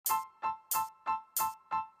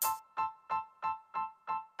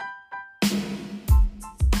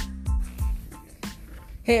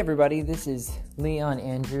Hey everybody, this is Leon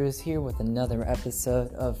Andrews here with another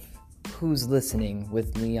episode of Who's Listening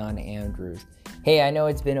with Leon Andrews. Hey, I know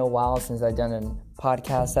it's been a while since I've done a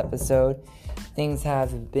podcast episode. Things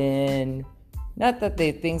have been,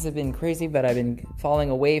 things have been crazy, but I've been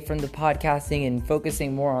falling away from the podcasting and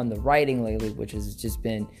focusing more on the writing lately, which has just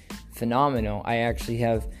been phenomenal. I actually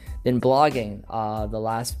have been blogging the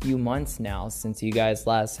last few months now since you guys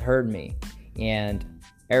last heard me, and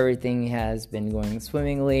everything has been going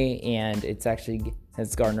swimmingly, and it's actually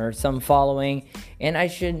has garnered some following, and I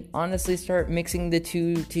should honestly start mixing the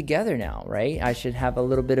two together now, right? I should have a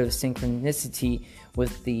little bit of synchronicity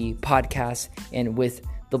with the podcast and with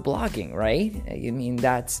the blogging, right? I mean,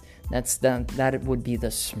 that would be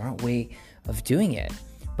the smart way of doing it.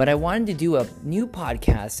 But I wanted to do a new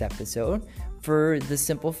podcast episode for the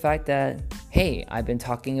simple fact that, hey, I've been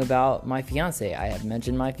talking about my fiance. I have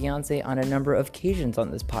mentioned my fiance on a number of occasions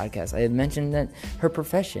on this podcast. I have mentioned that her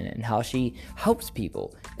profession and how she helps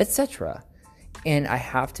people, etc. And I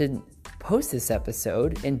have to post this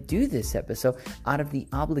episode and do this episode out of the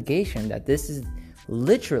obligation that this is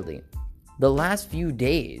literally the last few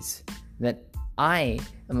days that I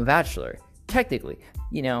am a bachelor. Technically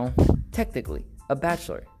a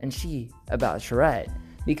bachelor, and she a bachelorette.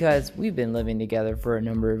 Because we've been living together for a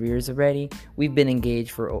number of years already. We've been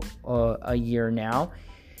engaged for a year now.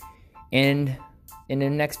 And in the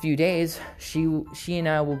next few days, she and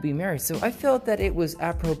I will be married. So I felt that it was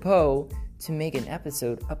apropos to make an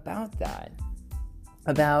episode about that.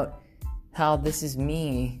 About how this is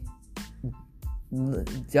me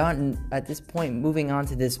done at this point, moving on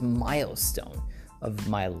to this milestone of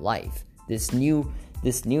my life. This new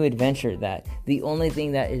adventure, that the only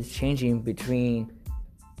thing that is changing between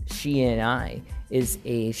she and I is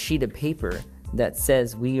a sheet of paper that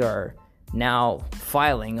says we are now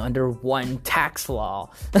filing under one tax law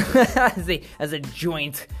as a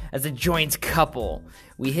joint couple.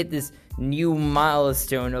 We hit this new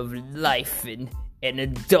milestone of life and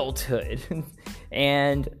adulthood,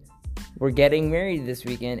 and we're getting married this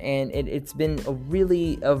weekend. And it's been a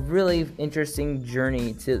really interesting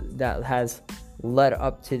journey that has led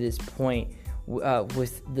up to this point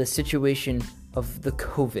with the situation of the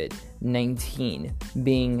COVID-19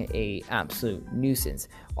 being a absolute nuisance.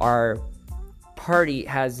 Our party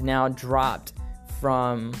has now dropped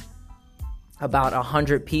from about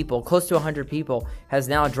 100 people, close to 100 people, has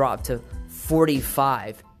now dropped to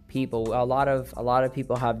 45 people. A lot of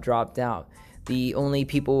people have dropped out. The only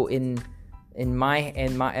people in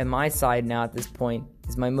my side now at this point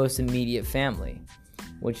is my most immediate family,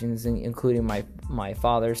 which is including my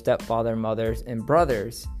father, stepfather, mothers, and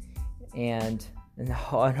brothers. And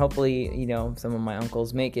hopefully, some of my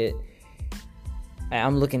uncles make it.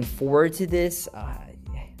 I'm looking forward to this.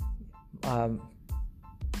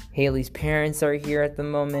 Haley's parents are here at the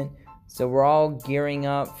moment, so we're all gearing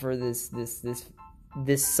up for this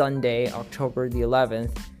Sunday, October the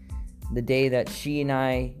 11th, the day that she and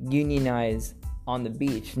I unionize on the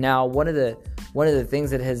beach. Now, one of the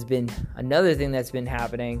things that has been another thing that's been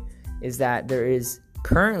happening is that there is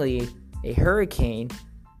currently a Hurricane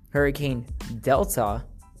Delta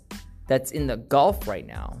that's in the Gulf right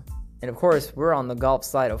now. And of course, we're on the Gulf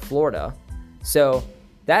side of Florida. So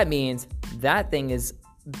that means that thing is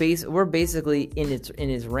we're basically in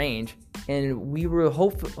its range. And we were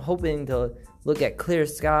hoping to look at clear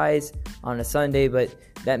skies on a Sunday, but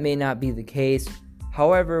that may not be the case.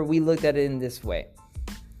 However, we looked at it in this way.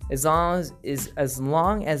 As long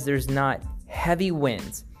as there's not heavy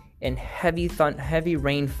winds and heavy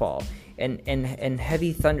rainfall and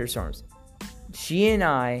heavy thunderstorms, she and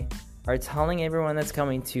I are telling everyone that's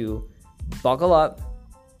coming to buckle up,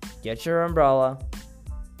 get your umbrella,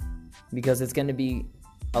 because it's going to be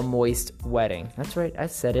a moist wedding. That's right, I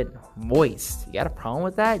said it, moist. You got a problem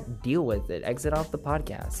with that? Deal with it. Exit off the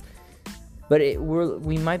podcast. But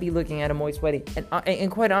we might be looking at a moist wedding,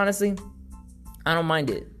 and quite honestly, I don't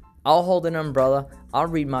mind it. I'll hold an umbrella. I'll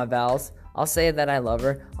read my vows. I'll say that I love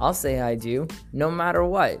her. I'll say I do, no matter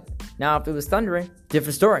what. Now, if it was thundering,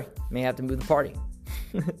 different story. May have to move the party.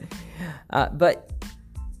 But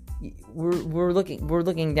we're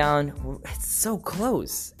looking down. It's so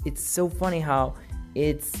close. It's so funny how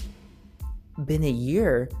it's been a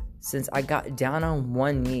year since I got down on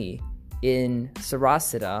one knee in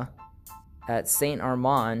Sarasota at Saint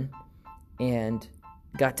Armand and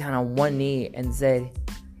got down on one knee and said,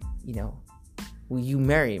 will you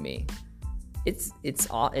marry me? It's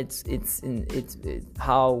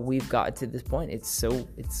how we've got to this point. It's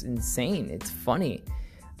insane. It's funny.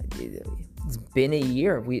 It's been a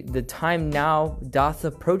year. The time now doth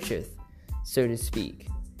approacheth, so to speak.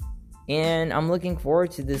 And I'm looking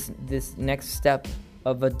forward to this next step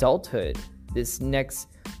of adulthood, this next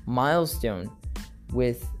milestone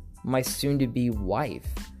with my soon-to-be wife.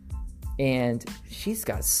 And she's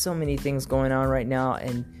got so many things going on right now,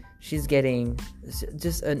 and she's getting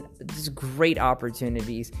just great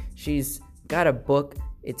opportunities. She's got a book.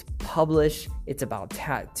 It's published. It's about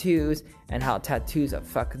tattoos and how tattoos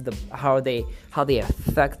affect how they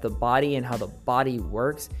affect the body and how the body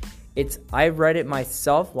works. I read it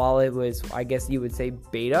myself while it was, I guess you would say,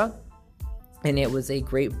 beta, and it was a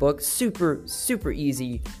great book. Super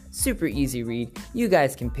easy read. You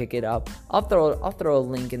guys can pick it up. I'll throw a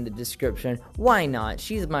link in the description. Why not?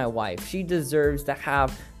 She's my wife. She deserves to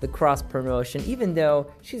have the cross promotion, even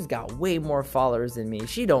though she's got way more followers than me.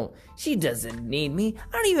 She doesn't need me.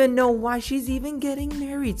 I don't even know why she's even getting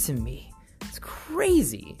married to me. It's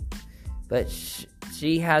crazy. But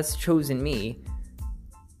she has chosen me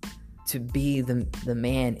to be the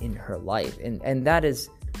man in her life, and that is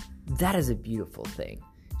a beautiful thing.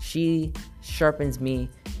 She sharpens me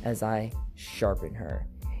as I sharpen her.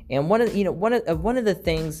 And one of the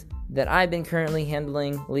things that I've been currently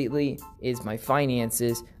handling lately is my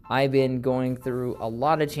finances. I've been going through a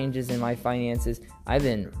lot of changes in my finances. I've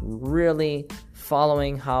been really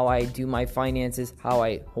following how I do my finances,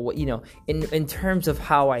 in terms of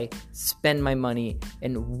how I spend my money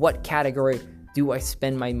and what category do I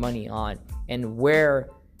spend my money on, and where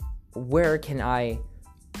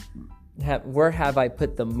have I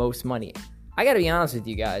put the most money? I gotta be honest with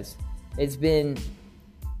you guys. It's been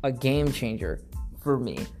a game changer for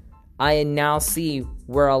me. I now see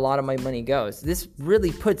where a lot of my money goes. This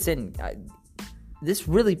really puts in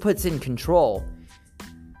control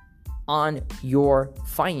on your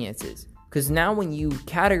finances. Because now when you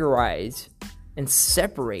categorize and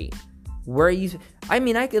separate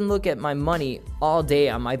I can look at my money all day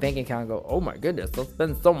on my bank account and go, oh my goodness, I'll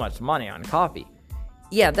spend so much money on coffee.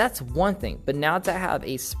 Yeah, that's one thing. But now to have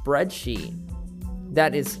a spreadsheet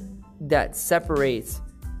that separates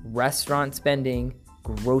restaurant spending,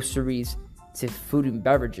 groceries, to food and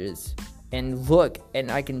beverages, and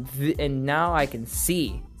now I can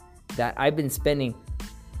see that I've been spending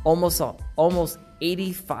almost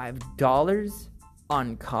 $85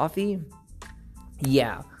 on coffee.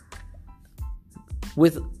 Yeah.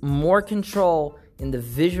 With more control in the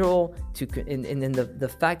visual and in the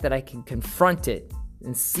fact that I can confront it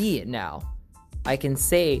and see it now, I can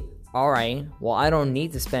say, all right, well, I don't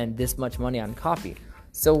need to spend this much money on coffee.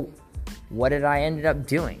 So what did I end up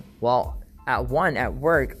doing? Well, at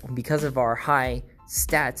work, because of our high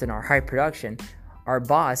stats and our high production, our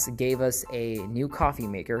boss gave us a new coffee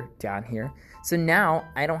maker down here. So now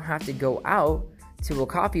I don't have to go out to a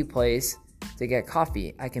coffee place to get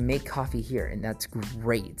coffee. I can make coffee here, and that's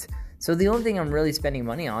great. So the only thing I'm really spending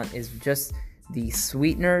money on is just the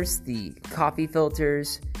sweeteners, the coffee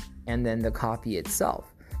filters, and then the coffee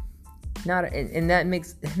itself. That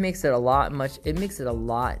makes it a lot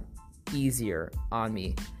easier on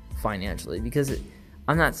me financially, because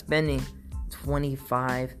I'm not spending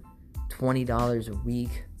 $20 a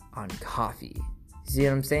week on coffee. See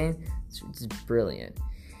what I'm saying? It's brilliant.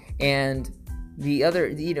 And the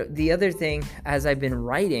other thing, as I've been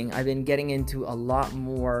writing, I've been getting into a lot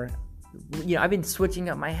more. I've been switching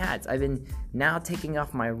up my hats. I've been now taking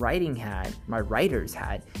off my writing hat, my writer's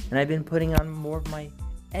hat, and I've been putting on more of my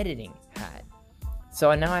editing hat.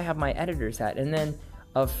 So now I have my editor's hat. And then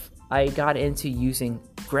I got into using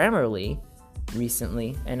Grammarly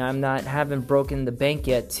recently, and haven't broken the bank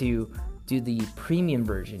yet to do the premium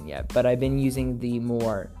version yet, but I've been using the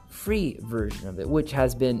more free version of it, which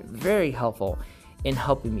has been very helpful in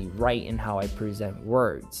helping me write and how I present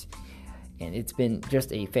words. And it's been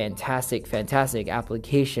just a fantastic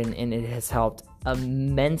application, and it has helped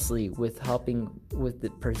immensely with helping with the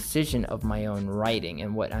precision of my own writing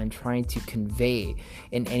and what I'm trying to convey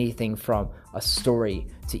in anything from a story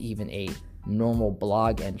to even a normal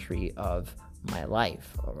blog entry of my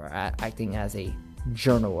life, or acting as a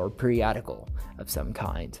journal or periodical of some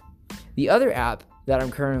kind. The other app that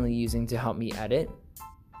I'm currently using to help me edit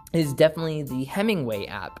is definitely the Hemingway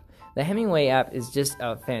app. The Hemingway app is just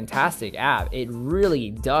a fantastic app. It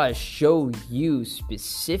really does show you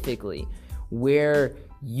specifically where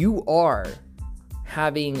you are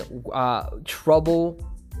having trouble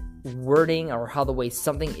wording, or how the way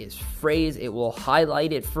something is phrased. It will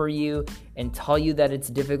highlight it for you and tell you that it's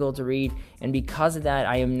difficult to read. And because of that,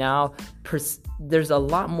 I am now there's a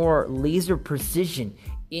lot more laser precision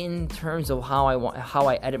in terms of how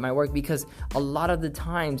I edit my work, because a lot of the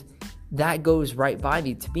times that goes right by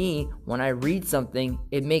me. To me, when I read something,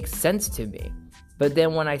 it makes sense to me. But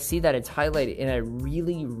then when I see that it's highlighted and I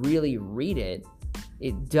really read it,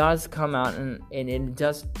 it does come out and it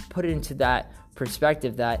does put it into that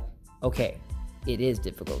perspective that, okay, it is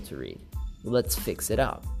difficult to read. Let's fix it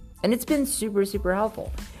up. And it's been super, super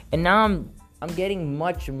helpful. And now I'm getting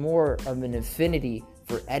much more of an affinity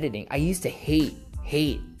for editing. I used to hate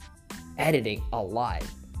editing a lot.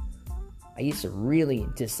 I used to really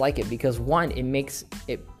dislike it because one, it makes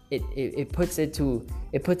it puts it to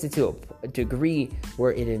a degree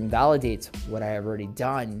where it invalidates what I have already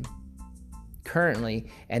done currently,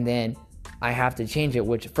 and then I have to change it,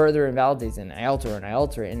 which further invalidates it, and I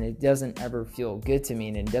alter it, and it doesn't ever feel good to me,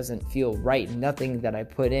 and it doesn't feel right, nothing that I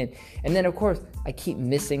put in. And then, of course, I keep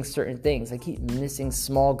missing certain things. I keep missing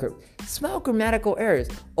small grammatical errors.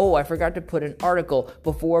 Oh, I forgot to put an article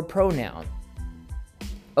before a pronoun.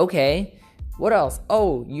 Okay, what else?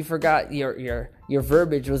 Oh, you forgot your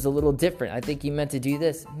verbiage was a little different. I think you meant to do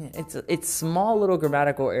this. It's small little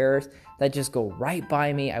grammatical errors that just go right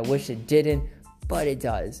by me. I wish it didn't, but it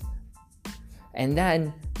does. And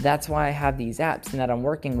then that's why I have these apps that I'm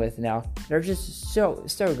working with now. They're just so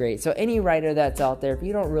great. So any writer that's out there, if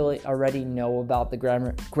you don't really already know about the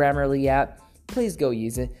Grammarly app, please go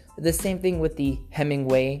use it. The same thing with the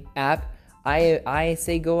Hemingway app. I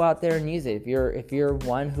say go out there and use it. If you're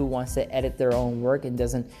one who wants to edit their own work and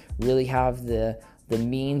doesn't really have the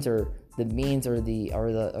means or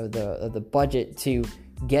the budget to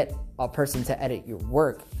get a person to edit your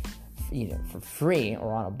work, for free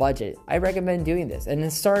or on a budget, I recommend doing this. And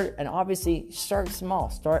then obviously start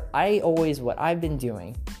small. What I've been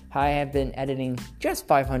doing, I have been editing just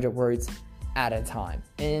 500 words at a time.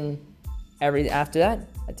 And after that,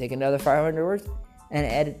 I take another 500 words and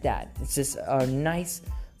edit that. It's just a nice,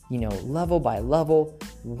 level by level,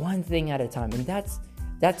 one thing at a time. And that's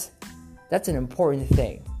an important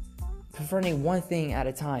thing. Confronting one thing at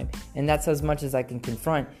a time. And that's as much as I can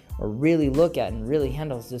confront or really look at and really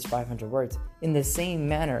handle just 500 words. In the same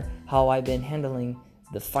manner, how I've been handling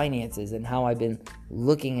the finances and how I've been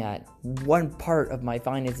looking at one part of my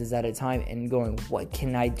finances at a time and going, what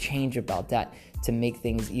can I change about that to make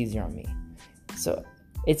things easier on me? So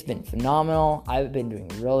it's been phenomenal. I've been doing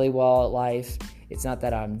really well at life. It's not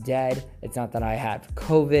that I'm dead. It's not that I had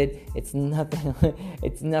COVID. It's nothing.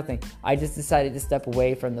 It's nothing. I just decided to step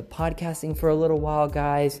away from the podcasting for a little while,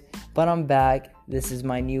 guys. But I'm back. This is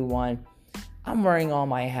my new one. I'm wearing all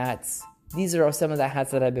my hats. These are some of the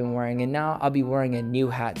hats that I've been wearing. And now I'll be wearing a new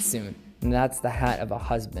hat soon. And that's the hat of a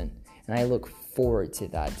husband. And I look forward to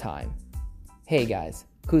that time. Hey, guys.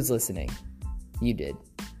 Who's listening? You did.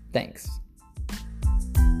 Thanks.